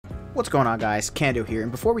What's going on, guys? Kando here,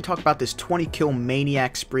 and before we talk about this 20 kill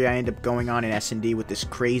maniac spree I end up going on in SnD with this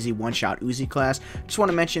crazy one-shot UZI class, just want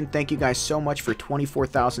to mention thank you guys so much for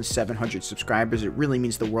 24,700 subscribers. It really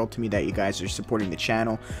means the world to me that you guys are supporting the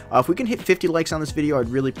channel. If we can hit 50 likes on this video, I'd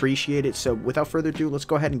really appreciate it. So without further ado, let's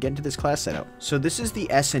go ahead and get into this class setup. So this is the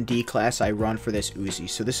SnD class I run for this UZI.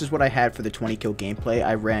 So this is what I had for the 20 kill gameplay.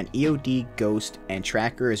 I ran EOD, Ghost, and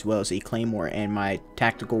Tracker, as well as a Claymore, and my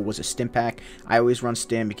tactical was a stim pack. I always run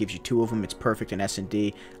stim. It gives you two of them. It's perfect in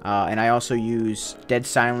SnD. And I also use Dead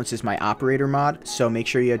Silence as my operator mod, so make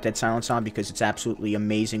sure you have Dead Silence on because it's absolutely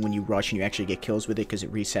amazing when you rush and you actually get kills with it because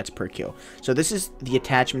it resets per kill. So this is the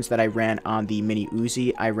attachments that I ran on the mini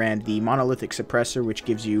UZI. I ran the monolithic suppressor, which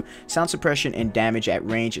gives you sound suppression and damage at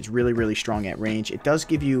range. It's really strong at range. It does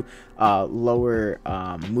give you lower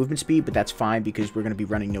movement speed, but that's fine because we're going to be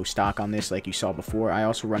running no stock on this like you saw before. I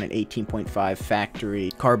also run an 18.5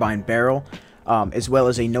 factory carbine barrel, as well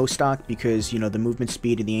as a no stock because, you know, the movement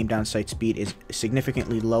speed and the aim down sight speed is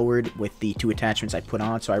significantly lowered with the two attachments I put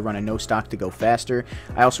on, so I run a no stock to go faster.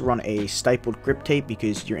 I also run a stippled grip tape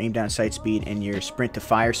because your aim down sight speed and your sprint to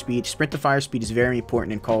fire speed. Sprint to fire speed is very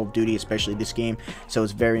important in Call of Duty, especially this game, so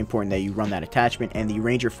it's very important that you run that attachment. And the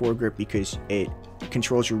Ranger foregrip because it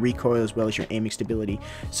controls your recoil as well as your aiming stability.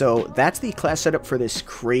 So that's the class setup for this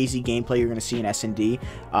crazy gameplay you're going to see in SnD.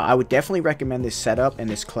 I would definitely recommend this setup and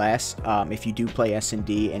this class if you do play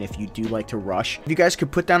SnD and if you do like to rush. If you guys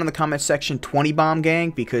could put down in the comment section 20 bomb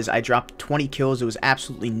gang, because I dropped 20 kills. It was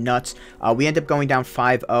absolutely nuts. We end up going down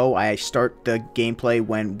 5-0. I start the gameplay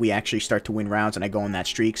when we actually start to win rounds and I go on that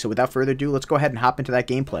streak. So without further ado, let's go ahead and hop into that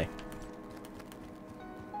gameplay.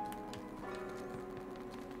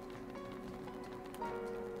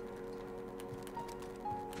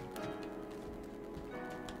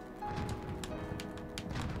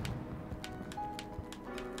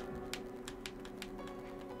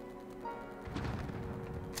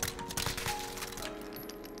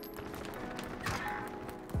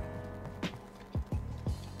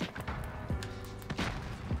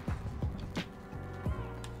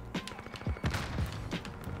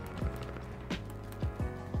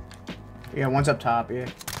 Yeah, one's up top, yeah.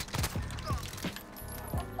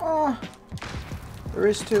 Oh, there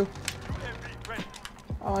is two.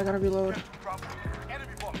 Oh, I gotta reload.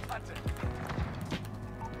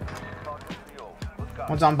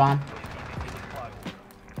 One's on bomb.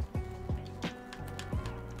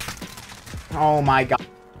 Oh my god.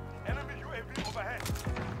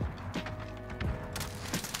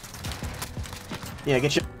 Yeah,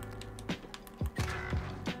 get you.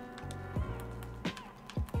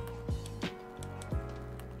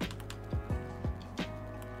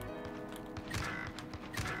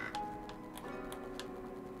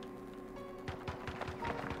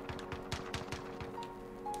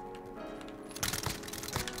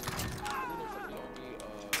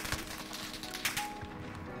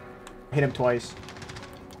 Hit him twice.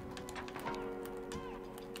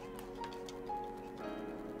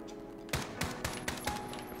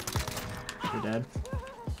 You're dead.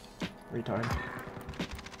 Retard.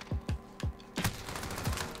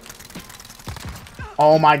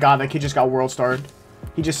 Oh my god, that kid just got world starred.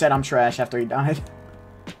 He just said I'm trash after he died.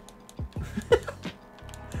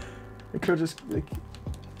 The kid just... like,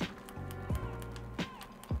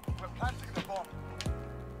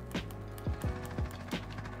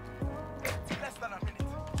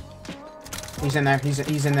 he's in there.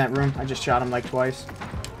 He's in that room. I just shot him like twice.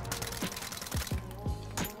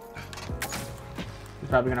 He's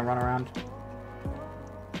probably gonna run around.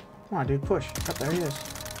 Come on, dude, push. Oh, there he is.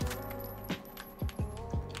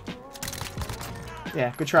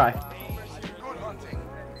 Yeah, good try.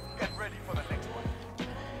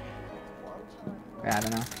 Yeah, I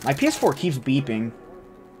don't know. My PS4 keeps beeping.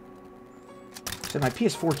 So my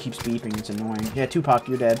PS4 keeps beeping. It's annoying. Yeah, 2-pop,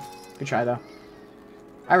 you're dead. Good try though.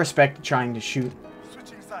 I respect trying to shoot.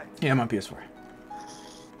 Yeah, I'm on PS4.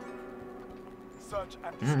 Search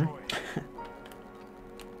and destroy.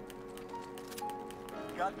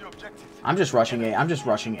 I'm just rushing A. I'm just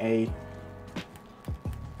rushing A.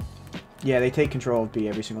 Yeah, they take control of B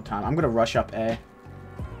every single time. I'm gonna rush up A.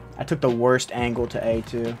 I took the worst angle to A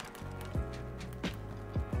too.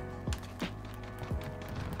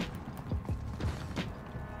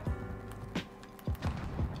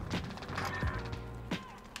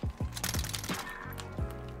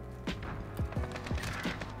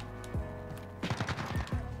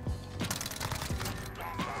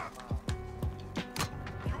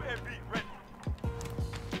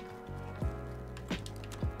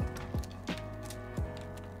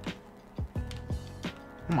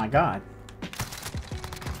 Oh my god.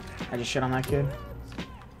 I just shit on that kid.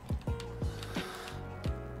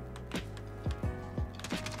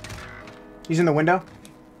 He's in the window.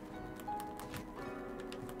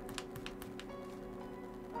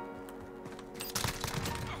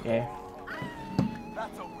 Yeah.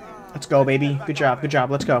 Let's go, baby. Good job. Good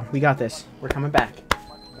job. Let's go. We got this. We're coming back.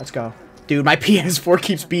 Let's go. Dude, my PS4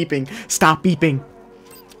 keeps beeping. Stop beeping.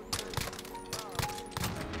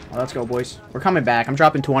 Well, let's go, boys. We're coming back. I'm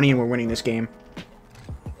dropping 20 and we're winning this game.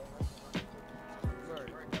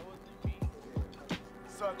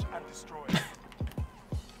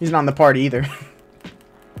 He's not in the party either.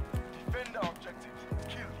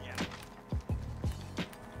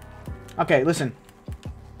 Okay, listen.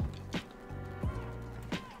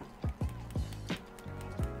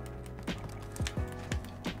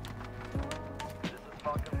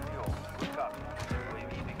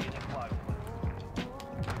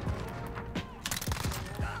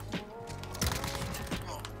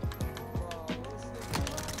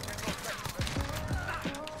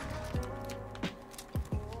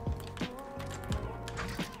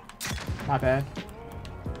 My bad.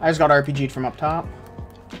 I just got RPG'd from up top.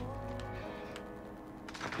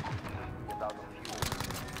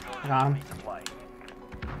 Got him.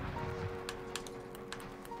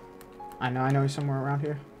 I know he's somewhere around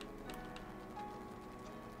here.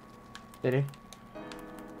 Did he?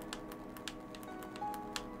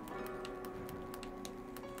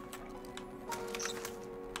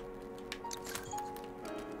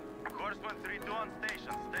 Horseman 3-2 on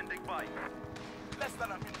station, standing by. Less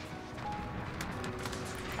than a minute.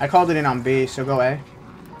 I called it in on B, so go A.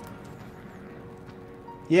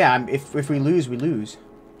 Yeah, if we lose, we lose.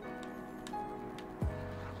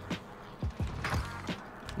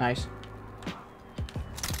 Nice.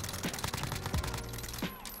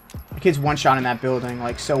 The kid's one shot in that building,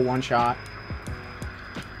 like so one shot.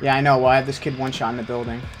 Yeah, I know. Well, I have this kid one shot in the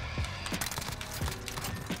building.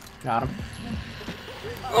 Got him.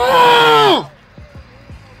 Oh!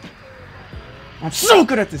 I'm so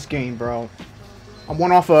good at this game, bro. I'm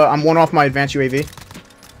one off my advanced UAV.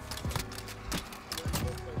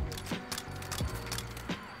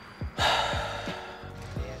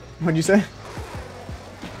 What'd you say?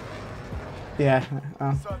 Yeah,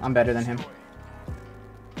 I'm better than him.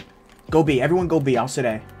 Go B. Everyone go B. I'll sit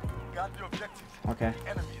A. Okay.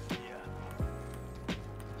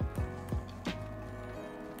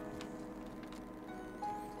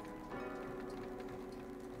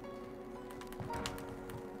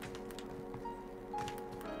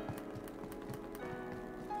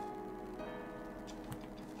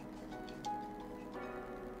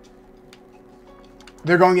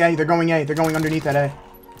 They're going A. They're going A. They're going underneath that A.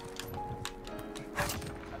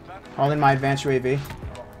 All in my advanced UAV.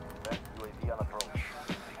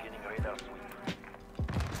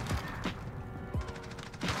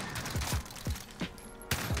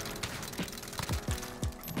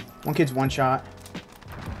 One kid's one shot.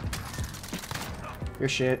 You're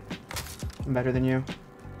shit. I'm better than you.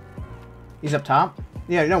 He's up top?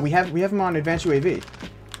 Yeah, no, we have him on advanced UAV.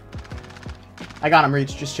 I got him,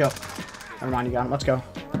 Reach. Just chill. Never mind, you got him. Let's go.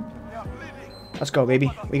 Let's go,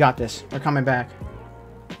 baby. We got this. We're coming back.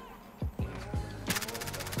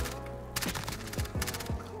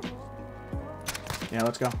 Yeah,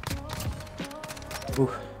 let's go. Ooh.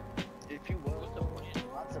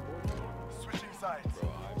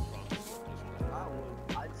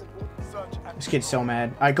 This kid's so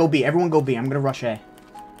mad. Alright, go B. Everyone go B. I'm gonna rush A.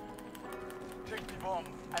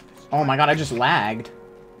 Oh my god, I just lagged.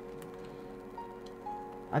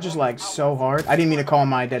 I just lagged so hard. I didn't mean to call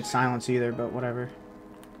my dead silence either, but whatever.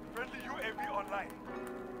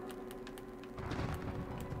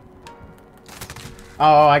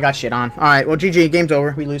 Oh, I got shit on. Alright, well, GG. Game's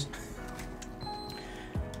over. We lose.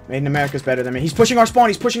 Made in America's better than me. He's pushing our spawn.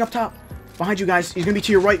 He's pushing up top. Behind you guys. He's gonna be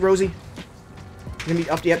to your right, Rosie. He's gonna be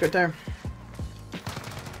up the right there.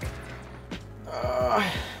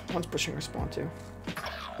 One's pushing our spawn, too.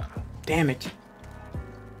 Damn it.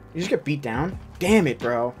 You just get beat down? Damn it,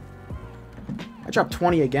 bro. I dropped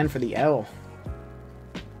 20 again for the L.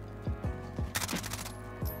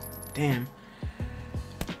 Damn.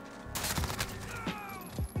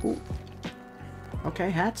 Ooh. Okay,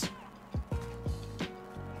 hats.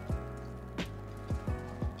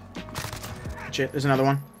 Shit, there's another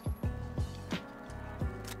one.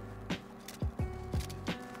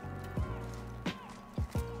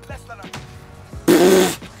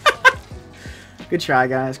 Good try,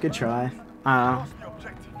 guys. Good try. I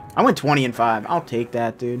went 20 and 5. I'll take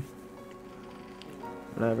that, dude.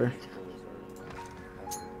 Whatever.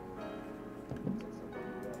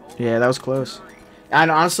 Yeah, that was close.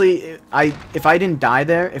 And honestly, if I didn't die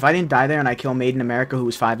there and I kill Made in America, who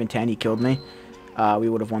was 5 and 10, he killed me, we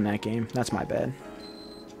would have won that game. That's my bad.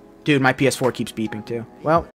 Dude, my PS4 keeps beeping too. Well.